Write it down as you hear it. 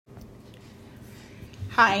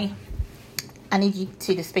Hi, I need you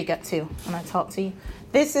two to speak up too when I talk to you.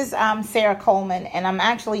 This is Sarah Coleman, and I'm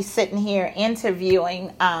actually sitting here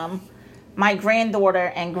interviewing my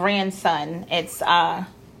granddaughter and grandson. It's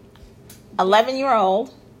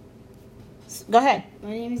 11-year-old. Go ahead. My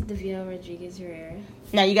name is Davia Rodriguez Herrera.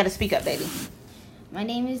 Now you got to speak up, baby. My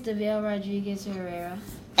name is Davia Rodriguez Herrera.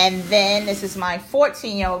 And then this is my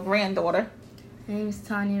 14-year-old granddaughter. My name is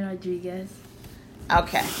Tanya Rodriguez.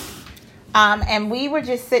 Okay. And we were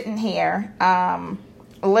just sitting here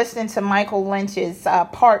listening to Michael Lynch's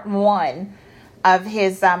part one of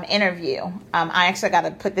his interview. I actually got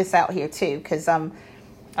to put this out here too because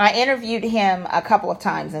I interviewed him a couple of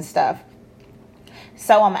times and stuff.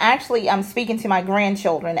 So I'm speaking to my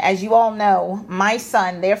grandchildren. As you all know, my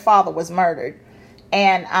son, their father was murdered.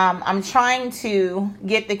 And I'm trying to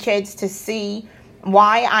get the kids to see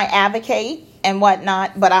why I advocate and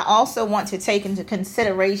whatnot. But I also want to take into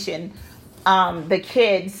consideration the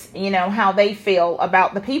kids, how they feel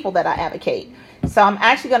about the people that I advocate. So I'm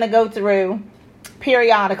actually going to go through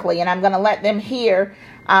periodically and I'm going to let them hear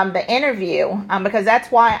the interview because that's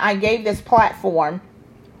why I gave this platform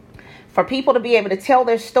for people to be able to tell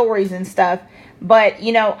their stories and stuff. But,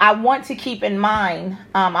 I want to keep in mind,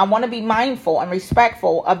 I want to be mindful and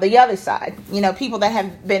respectful of the other side, people that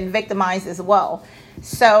have been victimized as well.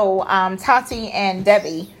 So, Tati and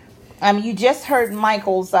Debbie, you just heard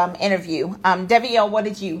Michael's interview. Debbie, what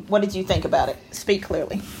did you think about it? Speak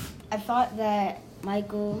clearly. I thought that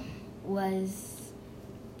Michael was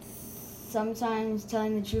sometimes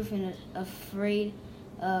telling the truth and afraid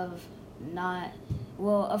that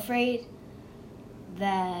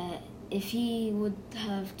if he would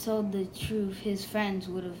have told the truth, his friends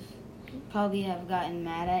would have probably have gotten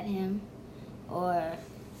mad at him. Or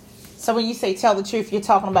so when you say tell the truth, you're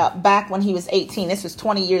talking about back when he was 18. This was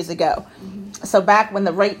 20 years ago. Mm-hmm. So back when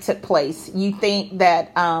the rape took place, you think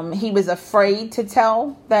that he was afraid to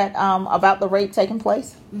tell that about the rape taking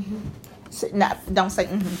place? Mm-hmm. So, no, don't say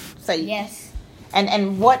mm-hmm. Say yes.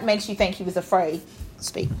 And what makes you think he was afraid?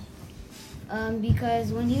 Speak.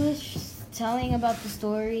 Because when he was telling about the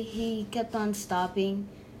story, he kept on stopping,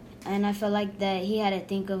 and I felt like that he had to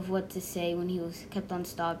think of what to say when he kept on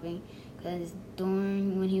stopping, because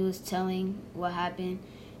when he was telling what happened,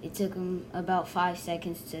 it took him about 5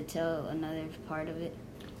 seconds to tell another part of it.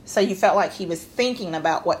 So you felt like he was thinking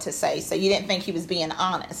about what to say, so you didn't think he was being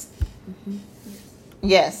honest? Mm-hmm.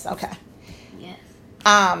 Yes, okay. Yes.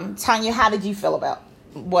 Tanya, how did you feel about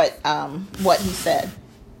what he said?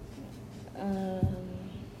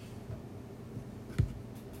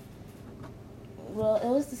 Well,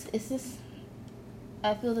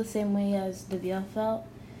 I feel the same way as Davia felt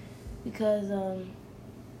because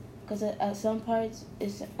at some parts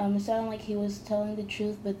it sounded like he was telling the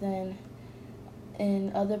truth, but then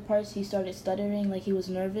in other parts he started stuttering, like he was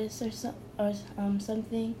nervous or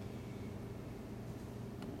something.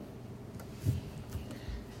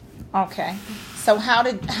 Okay, so how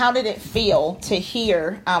did it feel to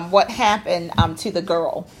hear what happened to the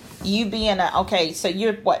girl? You being so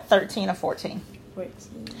you're what, 13 or 14?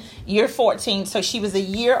 14. You're 14, so she was a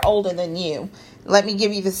year older than you. Let me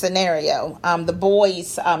give you the scenario. The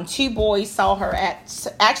boys, two boys saw her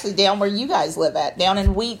actually down where you guys live down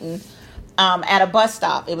in Wheaton, at a bus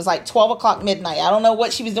stop. It was like 12 o'clock midnight. I don't know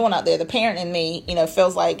what she was doing out there. The parent in me,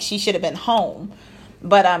 feels like she should have been home.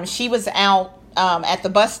 But she was out at the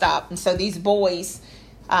bus stop. And so these boys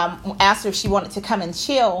asked her if she wanted to come and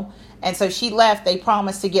chill. And so she left. They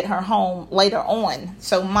promised to get her home later on.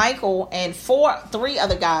 So Michael and three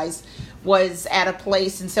other guys was at a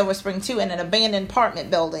place in Silver Spring too, in an abandoned apartment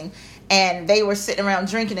building. And they were sitting around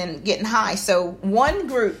drinking and getting high. So one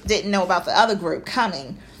group didn't know about the other group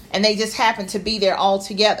coming. And they just happened to be there all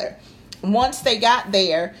together. Once they got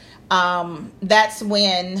there, that's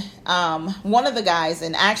when one of the guys,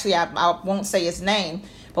 and actually I won't say his name,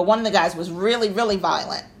 but one of the guys was really, really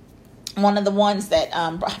violent. One of the ones that,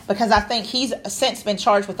 because I think he's since been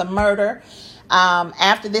charged with a murder.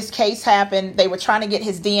 After this case happened, they were trying to get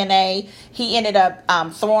his DNA. He ended up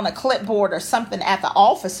throwing a clipboard or something at the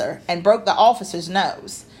officer and broke the officer's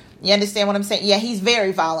nose. You understand what I'm saying? Yeah, he's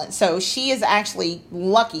very violent. So she is actually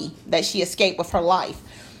lucky that she escaped with her life.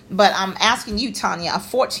 But I'm asking you, Tanya, a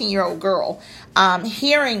 14-year-old girl,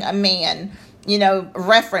 hearing a man,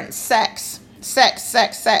 reference sex.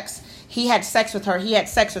 He had sex with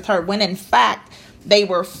her, when in fact they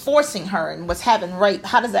were forcing her and was having rape.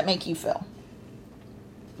 How does that make you feel?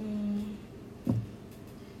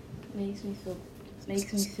 Makes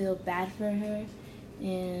me feel bad for her,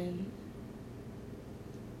 and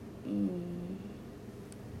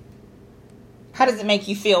how does it make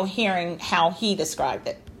you feel hearing how he described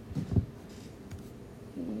it?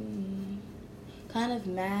 kind of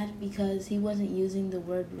mad because he wasn't using the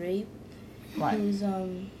word rape. Right. He was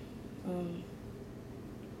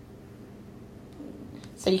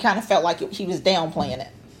So you kind of felt like he was downplaying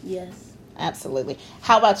it. yes. Absolutely.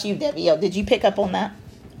 How about you, Debbie? Did you pick up on that?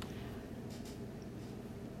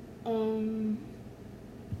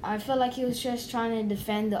 I felt like he was just trying to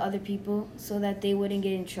defend the other people so that they wouldn't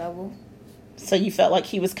get in trouble. So you felt like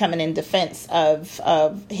he was coming in defense of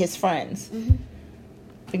his friends.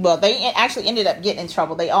 Mm-hmm. Well, they actually ended up getting in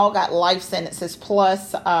trouble. They all got life sentences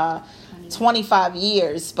plus 25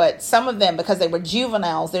 years. But some of them, because they were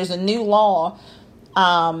juveniles, there's a new law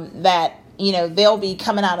that, they'll be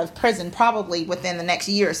coming out of prison probably within the next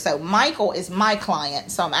year or so. Michael is my client,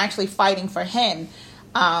 so I'm actually fighting for him,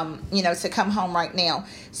 to come home right now.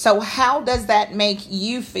 So how does that make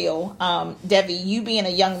you feel, Debbie, you being a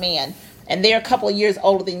young man, and they're a couple of years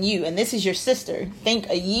older than you, and this is your sister, think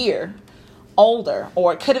a year older,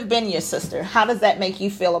 or it could have been your sister. How does that make you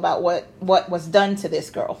feel about what was done to this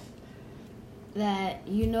girl? That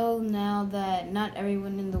now that not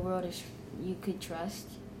everyone in the world you could trust.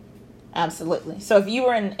 Absolutely. So if you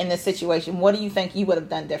were in this situation, what do you think you would have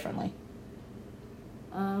done differently?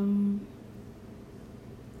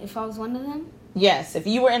 If I was one of them? Yes. If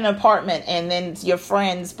you were in an apartment and then your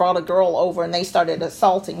friends brought a girl over and they started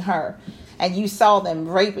assaulting her and you saw them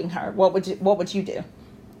raping her, what would you do?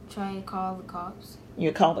 Try and call the cops.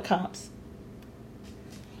 You'd call the cops.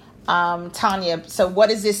 Tanya, so what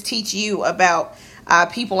does this teach you about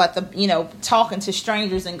people at the, talking to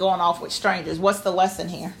strangers and going off with strangers? What's the lesson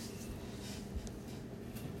here?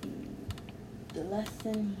 The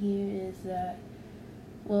lesson here is that,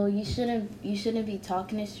 well, you shouldn't be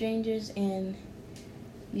talking to strangers, and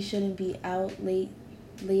you shouldn't be out late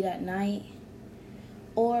at night.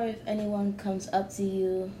 Or if anyone comes up to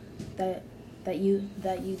you that you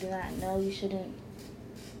do not know, you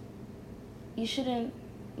shouldn't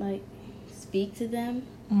like speak to them.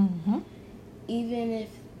 Mm-hmm. Even if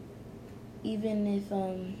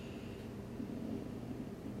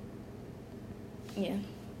yeah,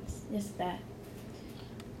 just that.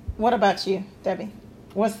 What about you, Debbie?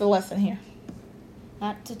 What's the lesson here?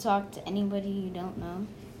 Not to talk to anybody you don't know.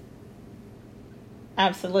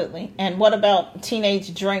 Absolutely. And what about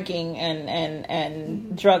teenage drinking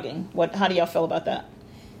and drugging? How do y'all feel about that?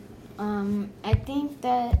 I think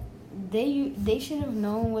that they should have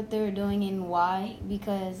known what they were doing and why,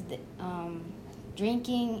 because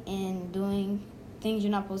drinking and doing things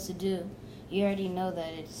you're not supposed to do, you already know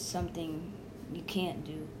that it's something you can't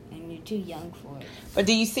do, and you're too young for it. But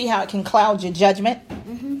do you see how it can cloud your judgment?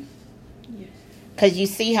 Mm-hmm. Yes. Because you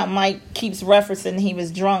see how Mike keeps referencing he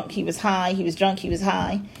was drunk, he was high, he was drunk, he was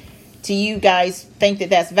high. Do you guys think that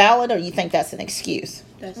that's valid, or you think that's an excuse?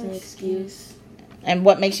 That's an excuse. And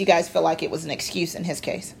what makes you guys feel like it was an excuse in his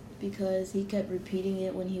case? Because he kept repeating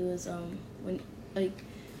it when he was when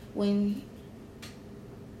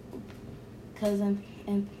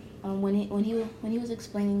he was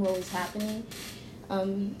explaining what was happening,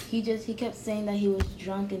 he kept saying that he was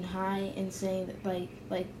drunk and high, and saying that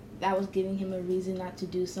like that was giving him a reason not to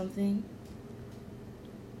do something.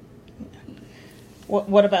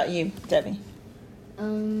 What about you, Debbie?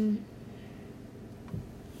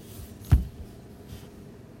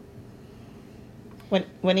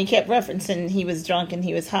 When he kept referencing he was drunk and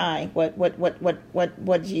he was high, what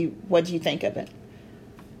do you think of it?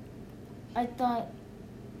 I thought,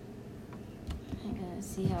 I gotta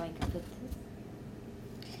see how I can put this.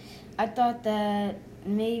 I thought that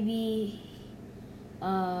maybe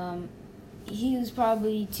he was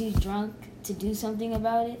probably too drunk to do something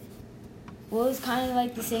about it. Well, it was kind of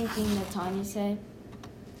like the same thing that Tanya said.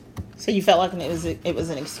 So you felt like it was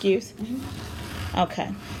an excuse? Mm-hmm. Okay.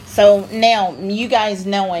 So now, you guys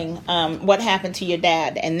knowing what happened to your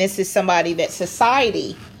dad, and this is somebody that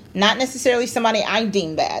society, not necessarily somebody I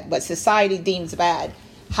deem bad, but society deems bad,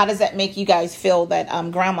 how does that make you guys feel that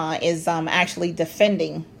Grandma is actually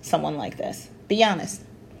defending someone like this? Be honest.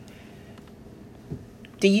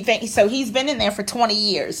 Do you think, so he's been in there for 20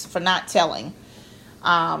 years for not telling,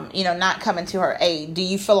 not coming to her aid. Do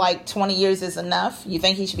you feel like 20 years is enough? You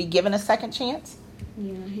think he should be given a second chance?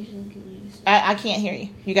 Yeah, he should get used. I can't hear you.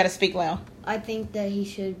 You got to speak loud. I think that he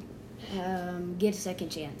should get a second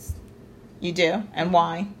chance. You do? And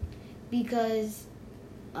why? Because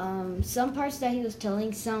some parts that he was telling,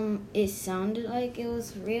 it sounded like it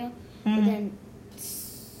was real, but then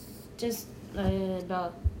just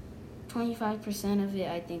about 25% of it,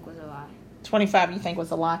 I think, was a lie. 25 you think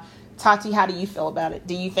was a lie. Tati, how do you feel about it?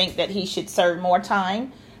 Do you think that he should serve more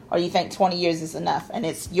time, or you think 20 years is enough? And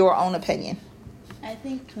it's your own opinion. I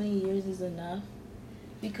think 20 years is enough,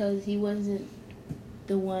 because he wasn't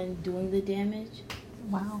the one doing the damage.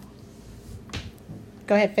 Wow.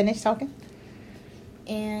 Go ahead, finish talking.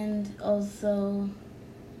 And also,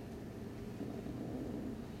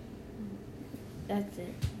 that's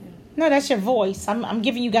it. No, that's your voice. I'm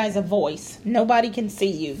giving you guys a voice. Nobody can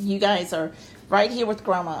see you. You guys are right here with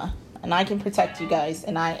Grandma, and I can protect you guys.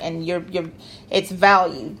 And you're it's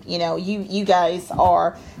valued. You know, you guys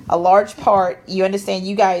are a large part. You understand?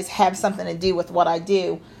 You guys have something to do with what I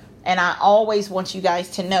do, and I always want you guys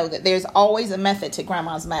to know that there's always a method to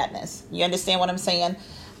Grandma's madness. You understand what I'm saying?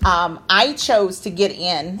 I chose to get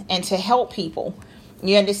in and to help people.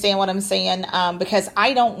 You understand what I'm saying? Because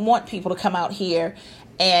I don't want people to come out here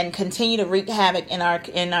and continue to wreak havoc in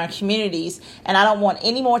our communities. And I don't want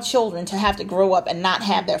any more children to have to grow up and not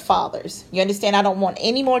have their fathers. You understand? I don't want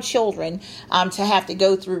any more children to have to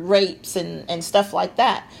go through rapes and stuff like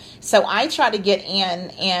that. So I try to get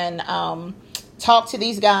in and talk to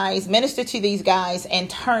these guys, minister to these guys, and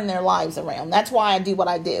turn their lives around. That's why I do what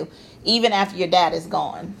I do, even after your dad is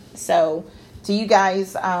gone. So do you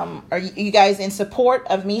guys, are you guys in support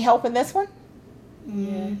of me helping this one?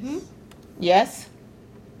 Mm-hmm. Yes?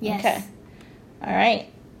 Yes. Okay. All right.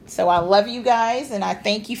 So I love you guys, and I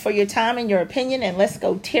thank you for your time and your opinion, and let's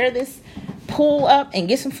go tear this pool up and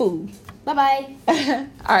get some food. Bye-bye.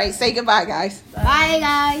 All right. Say goodbye, guys. Bye,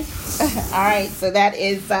 guys. All right. So that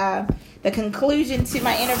is the conclusion to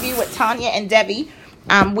my interview with Tanya and Debbie.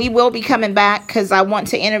 We will be coming back because I want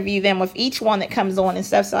to interview them with each one that comes on and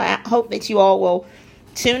stuff. So I hope that you all will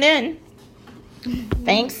tune in.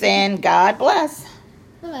 Thanks, and God bless.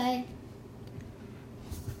 Bye-bye.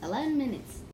 11 minutes.